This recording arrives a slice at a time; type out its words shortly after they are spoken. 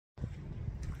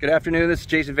Good afternoon, this is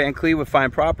Jason Van Clee with Fine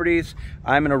Properties.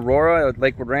 I'm in Aurora at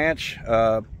Lakewood Ranch.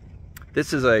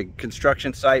 This is a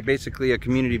construction site, basically a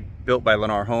community built by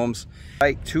Lennar Homes.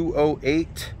 Site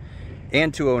 208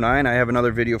 and 209. I have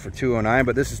another video for 209,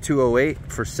 but this is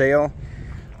 208 for sale.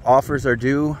 Offers are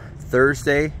due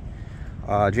Thursday,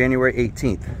 January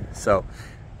 18th. So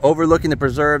overlooking the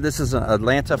preserve, this is an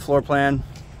Atlanta floor plan.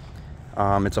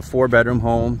 It's a 4-bedroom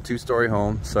home, 2-story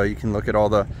home. So you can look at all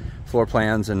the floor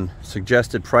plans and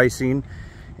suggested pricing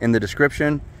in the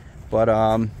description. But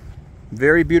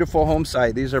very beautiful home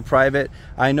site. These are private.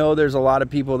 I know there's a lot of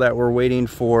people that were waiting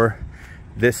for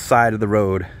this side of the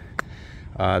road.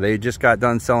 They just got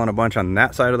done selling a bunch on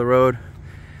that side of the road,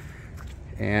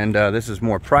 and this is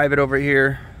more private over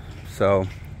here. So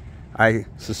I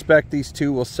suspect these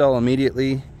two will sell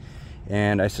immediately,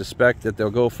 and I suspect that they'll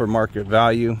go for market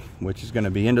value, which is going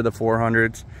to be into the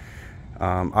 400s.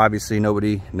 Obviously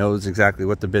nobody knows exactly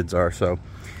what the bids are, so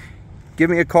give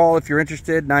me a call if you're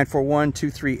interested.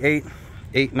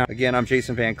 941-238-89. Again, I'm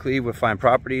Jason Van Clee with Fine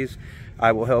Properties.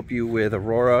 I will help you with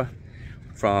Aurora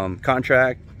from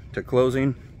contract to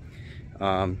closing.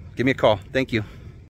 Give me a call. Thank you.